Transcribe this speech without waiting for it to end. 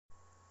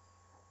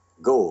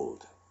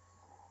Gold.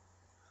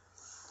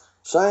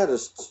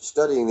 Scientists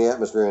studying the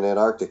atmosphere in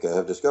Antarctica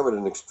have discovered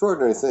an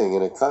extraordinary thing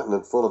in a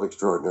continent full of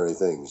extraordinary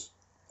things.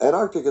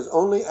 Antarctica's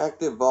only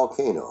active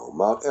volcano,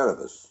 Mount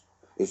Erebus,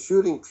 is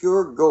shooting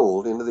pure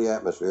gold into the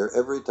atmosphere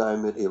every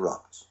time it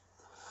erupts.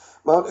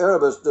 Mount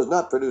Erebus does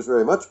not produce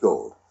very much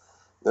gold.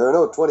 There are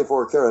no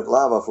 24-karat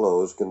lava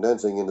flows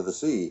condensing into the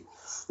sea,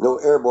 no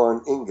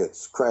airborne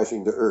ingots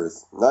crashing to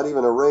Earth, not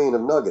even a rain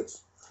of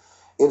nuggets.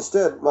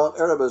 Instead, Mount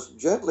Erebus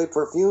gently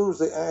perfumes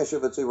the ash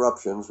of its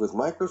eruptions with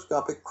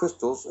microscopic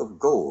crystals of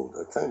gold,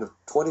 a kind of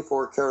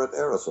 24-karat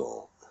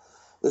aerosol.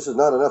 This is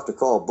not enough to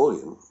call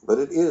bullion, but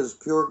it is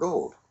pure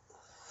gold.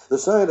 The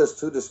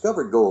scientists who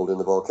discovered gold in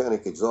the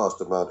volcanic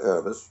exhaust of Mount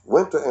Erebus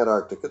went to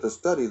Antarctica to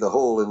study the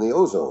hole in the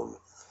ozone.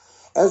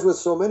 As with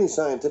so many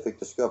scientific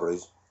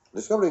discoveries,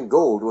 discovering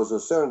gold was a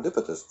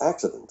serendipitous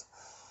accident.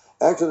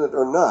 Accident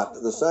or not,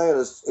 the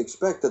scientists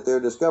expect that their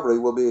discovery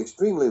will be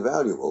extremely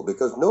valuable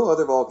because no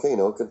other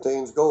volcano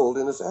contains gold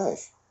in its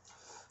ash.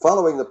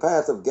 Following the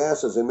path of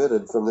gases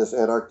emitted from this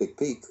Antarctic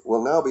peak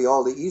will now be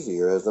all the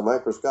easier as the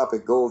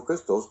microscopic gold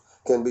crystals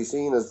can be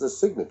seen as the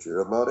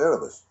signature of Mount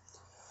Erebus.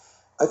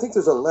 I think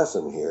there's a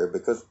lesson here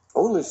because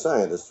only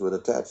scientists would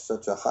attach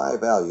such a high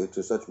value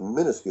to such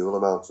minuscule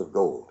amounts of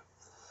gold.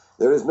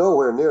 There is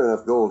nowhere near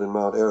enough gold in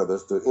Mount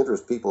Erebus to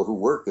interest people who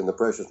work in the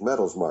precious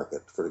metals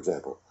market, for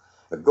example.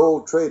 A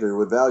gold trader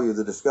would value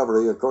the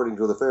discovery according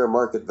to the fair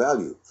market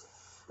value,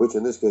 which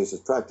in this case is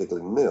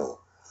practically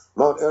nil.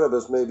 Mount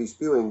Erebus may be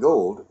spewing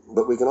gold,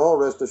 but we can all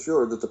rest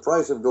assured that the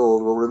price of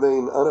gold will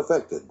remain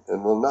unaffected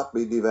and will not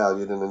be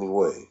devalued in any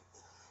way.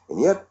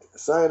 And yet,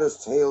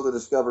 scientists hail the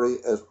discovery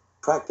as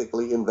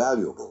practically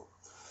invaluable.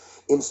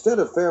 Instead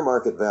of fair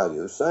market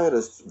value,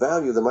 scientists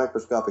value the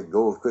microscopic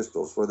gold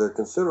crystals for their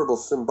considerable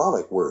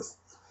symbolic worth.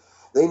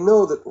 They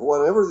know that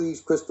whenever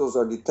these crystals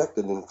are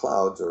detected in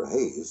clouds or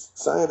haze,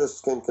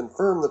 scientists can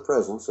confirm the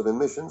presence of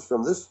emissions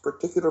from this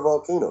particular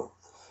volcano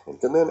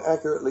and can then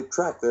accurately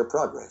track their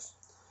progress.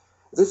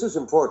 This is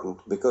important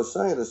because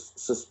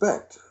scientists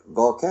suspect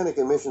volcanic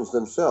emissions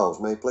themselves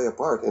may play a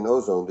part in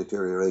ozone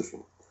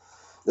deterioration.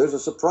 There's a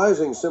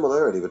surprising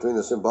similarity between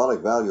the symbolic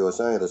value a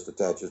scientist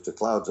attaches to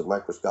clouds of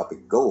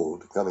microscopic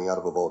gold coming out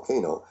of a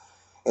volcano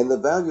and the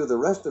value the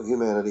rest of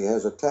humanity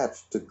has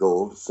attached to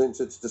gold since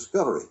its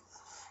discovery.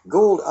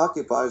 Gold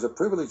occupies a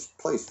privileged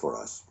place for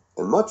us,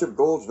 and much of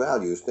gold's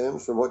value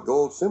stems from what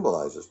gold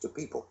symbolizes to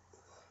people.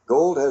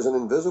 Gold has an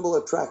invisible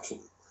attraction.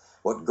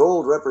 What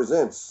gold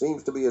represents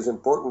seems to be as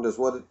important as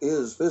what it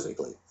is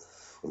physically.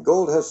 And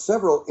gold has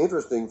several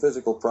interesting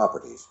physical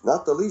properties,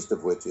 not the least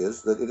of which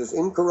is that it is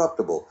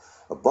incorruptible,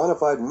 a bona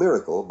fide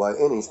miracle by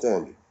any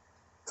standard.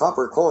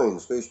 Copper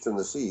coins fished from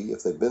the sea,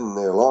 if they've been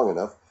there long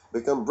enough,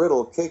 become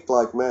brittle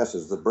cake-like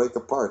masses that break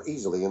apart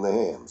easily in the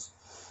hands.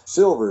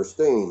 Silver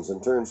stains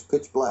and turns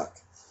pitch black.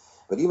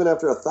 But even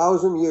after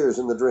 1,000 years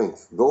in the drink,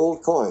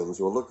 gold coins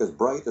will look as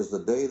bright as the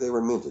day they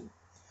were minted.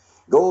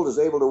 Gold is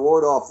able to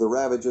ward off the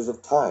ravages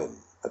of time,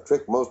 a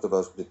trick most of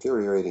us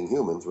deteriorating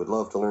humans would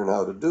love to learn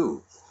how to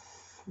do.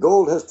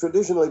 Gold has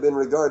traditionally been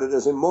regarded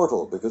as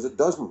immortal because it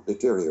doesn't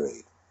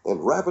deteriorate,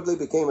 and rapidly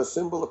became a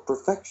symbol of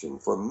perfection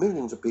for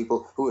millions of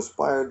people who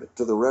aspired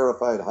to the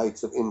rarefied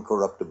heights of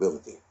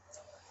incorruptibility.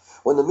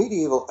 When the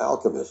medieval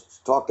alchemists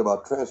talked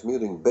about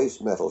transmuting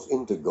base metals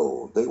into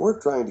gold, they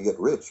weren't trying to get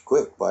rich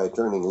quick by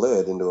turning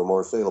lead into a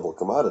more saleable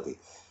commodity.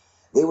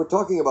 They were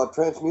talking about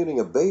transmuting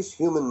a base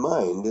human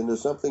mind into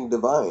something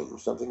divine,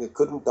 something that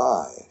couldn't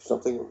die,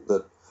 something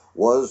that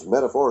was,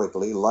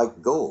 metaphorically,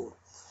 like gold.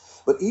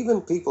 But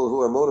even people who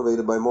are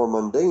motivated by more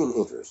mundane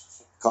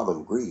interests,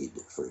 common greed,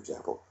 for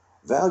example,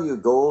 value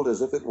gold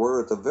as if it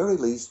were, at the very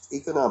least,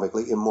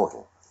 economically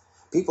immortal.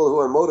 People who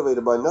are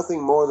motivated by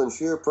nothing more than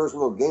sheer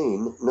personal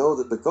gain know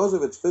that because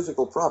of its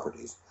physical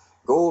properties,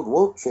 gold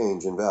won't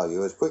change in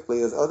value as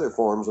quickly as other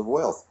forms of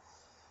wealth.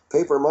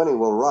 Paper money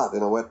will rot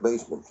in a wet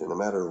basement in a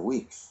matter of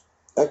weeks.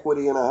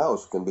 Equity in a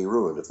house can be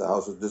ruined if the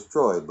house is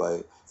destroyed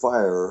by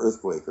fire or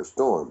earthquake or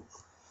storm.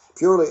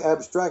 Purely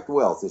abstract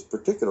wealth is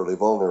particularly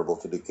vulnerable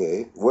to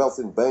decay. Wealth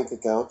in bank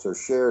accounts or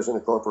shares in a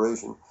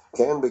corporation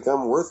can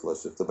become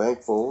worthless if the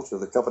bank folds or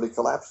the company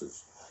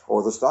collapses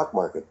or the stock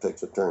market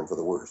takes a turn for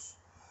the worse.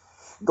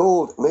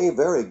 Gold may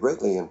vary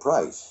greatly in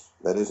price,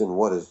 that is, in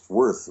what it's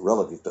worth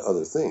relative to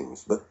other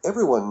things, but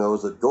everyone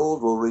knows that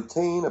gold will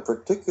retain a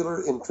particular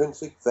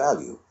intrinsic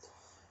value,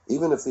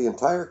 even if the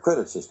entire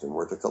credit system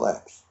were to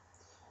collapse.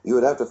 You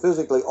would have to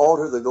physically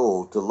alter the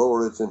gold to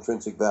lower its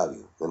intrinsic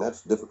value, and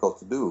that's difficult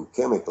to do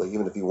chemically,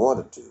 even if you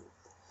wanted to.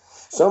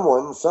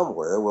 Someone,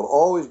 somewhere, will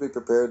always be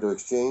prepared to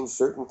exchange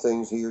certain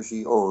things he or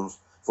she owns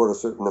for a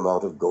certain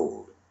amount of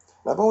gold.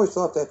 And I've always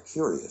thought that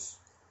curious.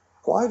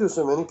 Why do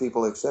so many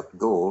people accept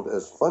gold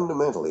as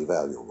fundamentally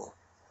valuable?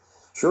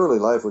 Surely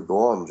life would go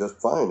on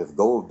just fine if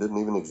gold didn't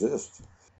even exist.